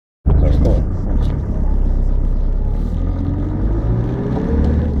it's got.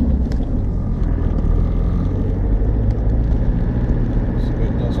 See what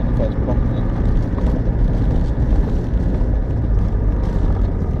it does on the first bump then.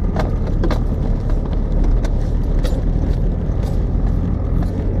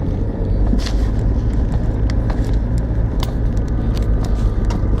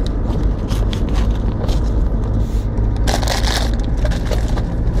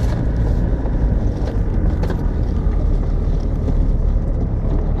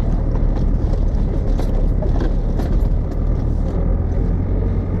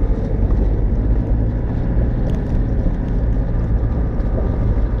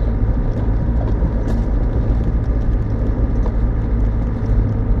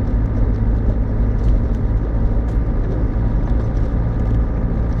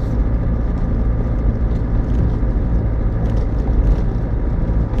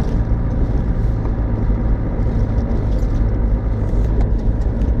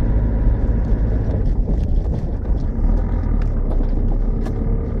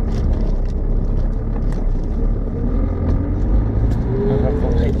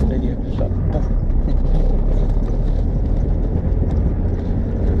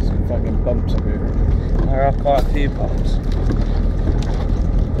 Bumps up here. There are quite a few bumps.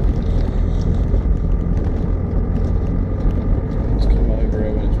 Let's come over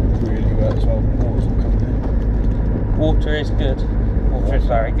here when it's really wet as well. Water's all coming in. Water is good. Water is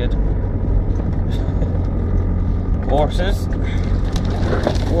very good. Horses.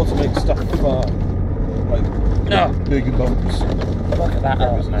 Water makes stuff fun. Like big bumps. Look at that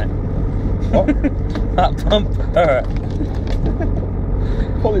hurt, mate. What? That bump hurt.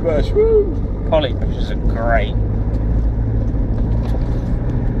 Polybush, woo! Polybushes are great.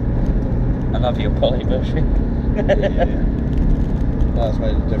 I love your polybushing. Yeah. That's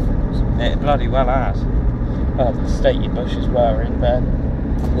made a difference. It bloody well has. Well, the state your bushes were in bed.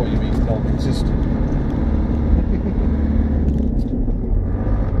 What do you mean, non-existent?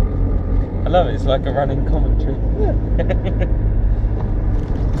 I love it, it's like a running commentary. Yeah.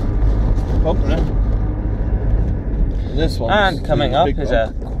 Bump there. This one. And coming up is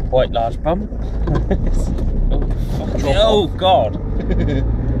a quite large bump. Oh god!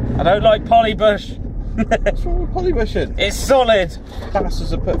 I don't like polybush. What's wrong with polybushing? It's solid.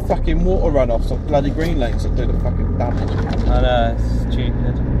 Bastards have put fucking water runoffs on bloody green lanes that do the fucking damage. I know, it's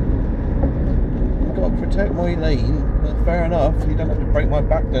stupid. I've got to protect my lane. Fair enough. You don't have to break my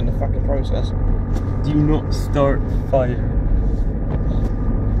back doing the fucking process. Do not start fire.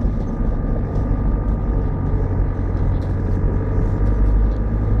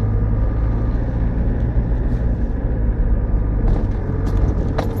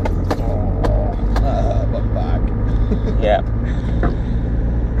 Yeah.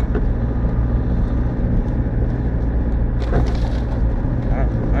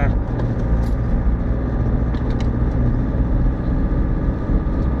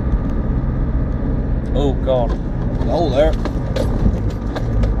 Oh god. There's a hole there.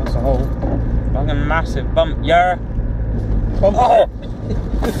 That's a hole. Like a massive bump, yeah. Bump Oh!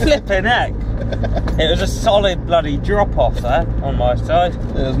 Flipping heck! It was a solid bloody drop off there on my side.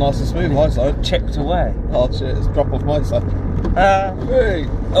 It was nice and smooth on my side. Chipped away. Oh shit, it's drop off my side. Hey!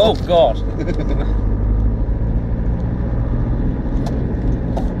 Oh god.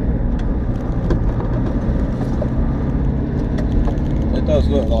 It does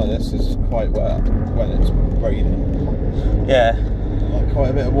look like this is quite wet when it's raining. Yeah. Like quite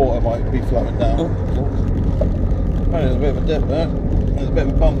a bit of water might be flowing down. Oh. Oh, there's a bit of a dip there. There's a bit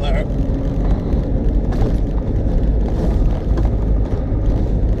of a bump there.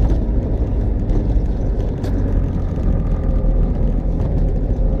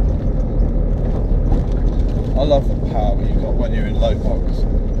 I love the power you got when you're in low box.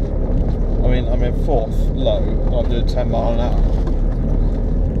 I mean, I'm in fourth low, and I'm doing 10 mile an hour.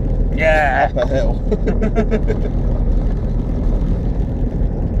 Yeah. Up a hill.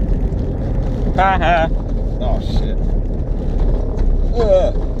 Haha. Oh shit.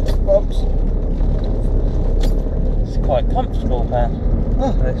 Bumps. It's quite comfortable man.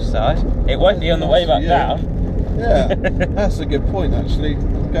 Oh. This side. It won't be on the way back down. Yeah, that's a good point actually.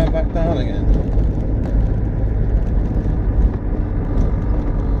 Going back down again.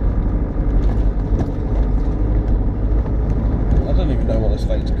 I don't even know what this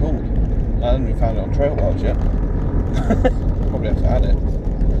lane's called. I haven't even found it on Trail Worlds yet. Probably have to add it.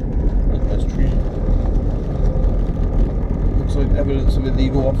 Those trees. Looks like evidence of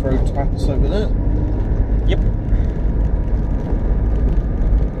illegal off-road tax over there. Yep.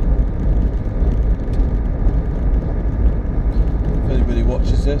 If anybody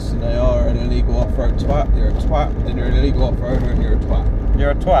watches this, and they are an illegal off-road twat. You're a twat, and you're an illegal off-roader, and you're a twat.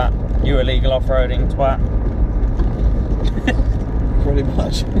 You're a twat. You illegal off-roading twat. Pretty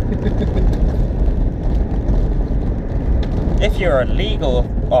much. If you're a legal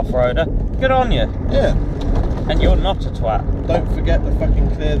off-roader, good on you. Yeah. And you're not a twat. Don't forget to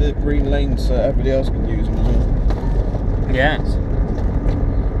fucking clear the green lanes so everybody else can use them as well. Yes.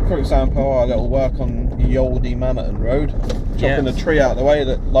 For example, our little work on the Oldie Mamerton Road, chopping a tree out of the way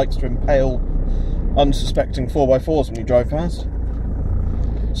that likes to impale unsuspecting 4x4s when you drive past.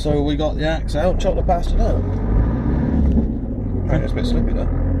 So we got the axe out, chopped the bastard out. I think it's a bit slippy though.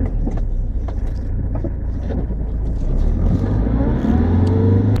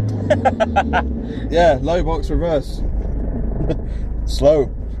 Yeah, low box reverse. Slow.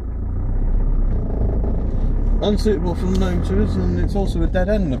 Unsuitable for motors, and it's also a dead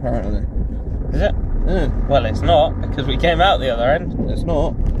end apparently. Is it? Yeah. Well, it's not, because we came out the other end. It's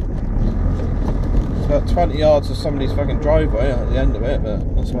not. It's about 20 yards of somebody's fucking driveway at the end of it, but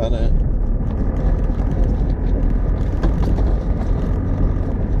that's about it.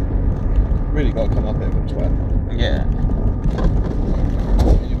 Really got to come up here from 12. Yeah.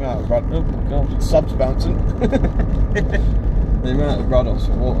 The amount of rud. Oh god. Subs bouncing. The amount of runoffs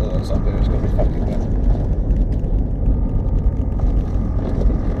and water that's up here is going to be fucking bad.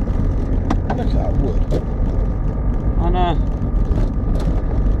 Look at that wood. I know.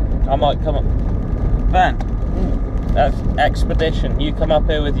 I might come up. Ben, that's expedition. You come up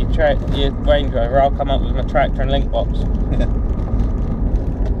here with your Range Rover, I'll come up with my tractor and link box.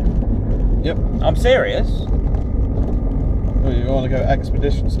 Yep. I'm serious. Well, you want to go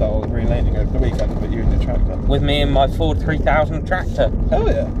expedition style with relaning over the weekend, but you and your tractor. With me and my Ford 3000 tractor. Hell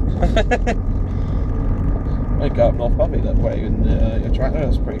yeah. I go up North Bubbly that way in your tractor.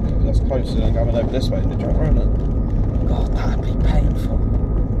 That's pretty good. That's closer than going over this way in the tractor, isn't it? God, that'd be painful.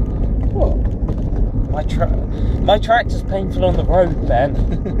 What? My tractor's painful on the road, Ben.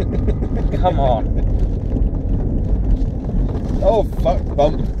 Come on. Oh fuck,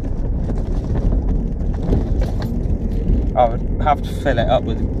 bump. I would have to fill it up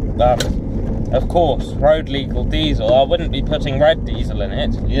with, of course, road legal diesel. I wouldn't be putting red diesel in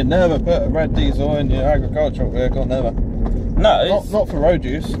it. You never put a red diesel in your agricultural vehicle, never. No. Not for road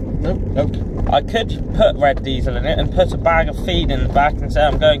use. Nope, nope. I could put red diesel in it and put a bag of feed in the back and say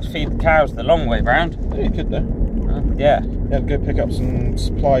I'm going to feed the cows the long way round. Yeah, you could do. Yeah. Yeah, go pick up some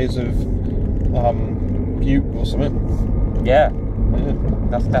supplies of butte or something. Yeah.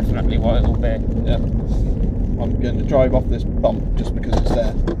 That's definitely what it'll be. Yeah. I'm going to drive off this bump just because it's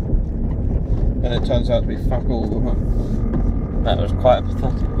there. And it turns out to be fuck all. That was quite a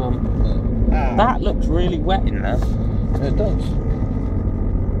pathetic bump. That looks really wet in there. It does.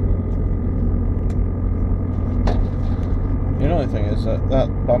 The only thing is that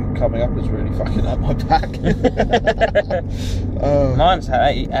bump coming up is really fucking up my back. Mine's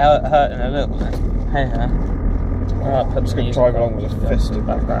hurting a little bit. Hey, I'm just going to drive along with a fist in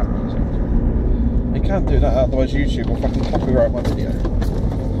background music. You can't do that, otherwise YouTube will fucking copyright my video.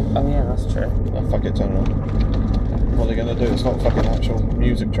 Oh yeah, that's true. Oh fuck it, turn it on. What are they going to do? It's not fucking actual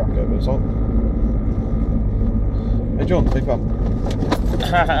music track over the top. Hey John, big bump.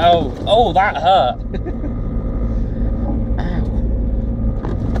 Oh, that hurt.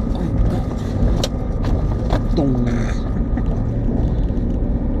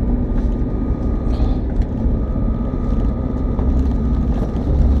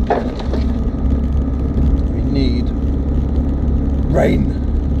 We need rain.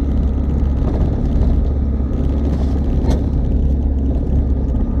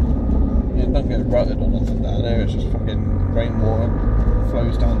 Yeah, don't get rutted or nothing down there, it's just fucking rainwater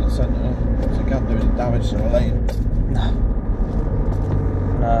flows down the centre. So you can't do any damage to the lane. No.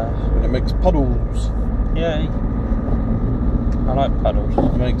 And it makes puddles. Yay. I like puddles.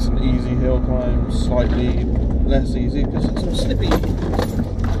 It makes an easy hill climb slightly less easy because it's all slippy.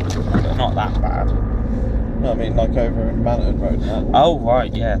 But not that bad. No, I mean like over in Mamerton Road and that. Oh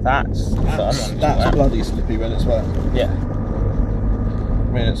right, yeah, that's bloody slippy when it's wet. Yeah.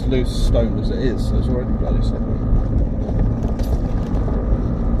 I mean it's loose stone as it is, so it's already bloody slippy.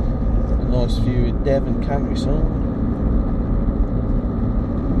 A nice view in Devon countryside.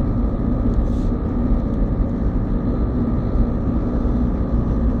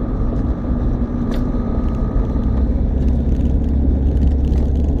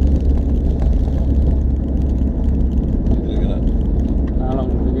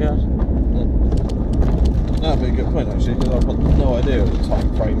 That'd be a good point actually, because I've got no idea of the time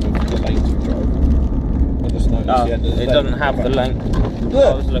frame of the lanes we drive. I just noticed the end of the day. It doesn't have the length.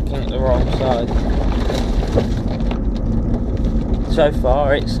 I was looking at the wrong side. So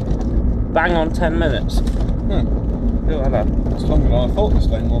far, it's bang on 10 minutes. Hmm. Oh, hello. It's longer than I thought this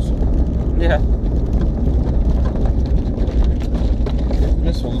lane was. Yeah.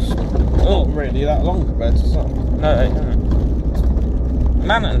 This one's not really that long compared to some. No, it isn't.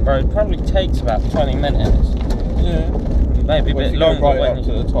 Manhattan Road probably takes about 20 minutes. Yeah. Maybe a bit longer right when, up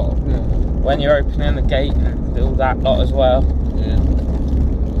to the top. Yeah. when you're opening the gate and all that lot as well. Yeah.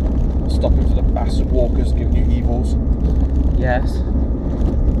 Stopping for the bastard walkers giving you evils. Yes.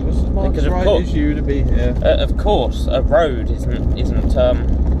 Just as much Because of right course- as you to be here. Of course, a road isn't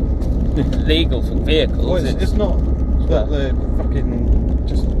legal for vehicles. Well, it's not that they're fucking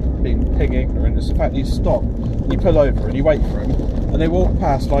just being pig ignorant. It's the fact that you stop, you pull over and you wait for them, and they walk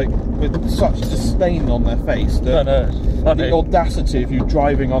past like with such disdain on their face that the audacity of you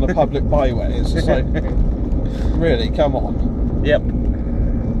driving on a public byway is just like, really, come on. Yep.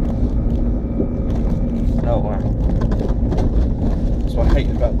 Oh wow. That's what I hate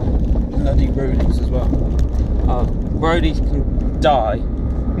about bloody roadies as well. Roadies can die.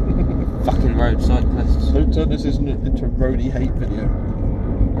 Fucking road cyclists. Don't turn this into a roadie hate video.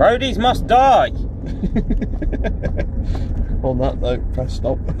 Roadies must die! On that note, press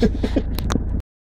stop.